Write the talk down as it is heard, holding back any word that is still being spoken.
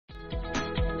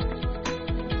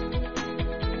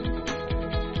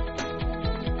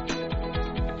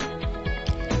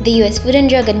The U.S. Food and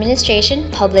Drug Administration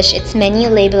published its menu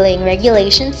labeling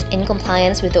regulations in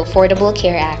compliance with the Affordable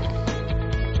Care Act.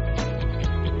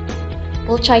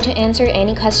 We'll try to answer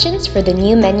any questions for the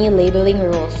new menu labeling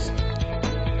rules.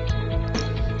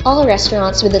 All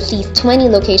restaurants with at least 20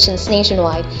 locations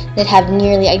nationwide that have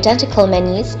nearly identical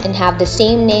menus and have the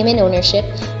same name and ownership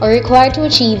are required to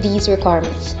achieve these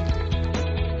requirements.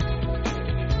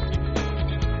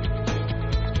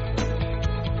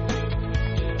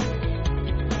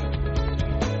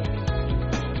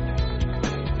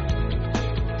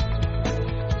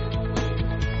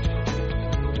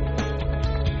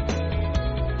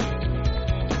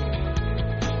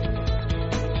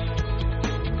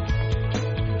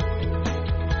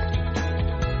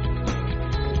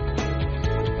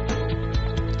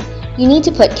 You need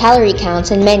to put calorie counts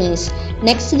and menus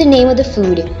next to the name of the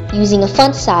food using a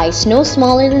font size no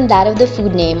smaller than that of the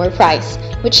food name or price,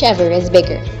 whichever is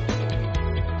bigger.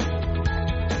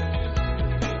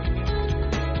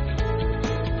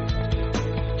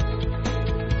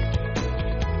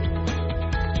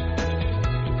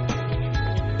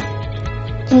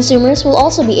 Consumers will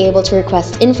also be able to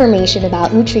request information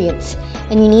about nutrients,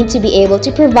 and you need to be able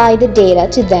to provide the data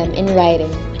to them in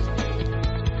writing.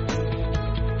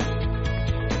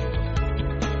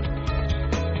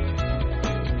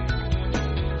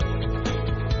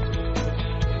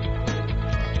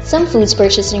 Some foods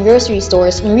purchased in grocery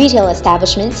stores and retail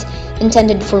establishments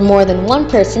intended for more than one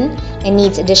person and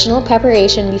needs additional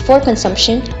preparation before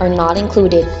consumption are not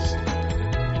included.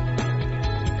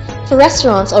 For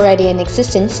restaurants already in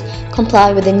existence,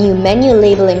 comply with the new menu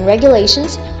labeling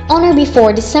regulations on or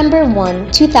before December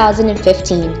 1,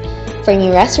 2015. For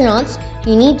new restaurants,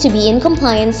 you need to be in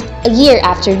compliance a year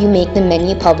after you make the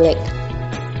menu public.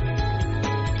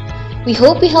 We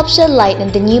hope we helped shed light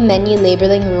on the new menu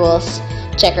labeling rules.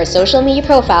 Check our social media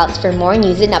profiles for more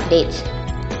news and updates.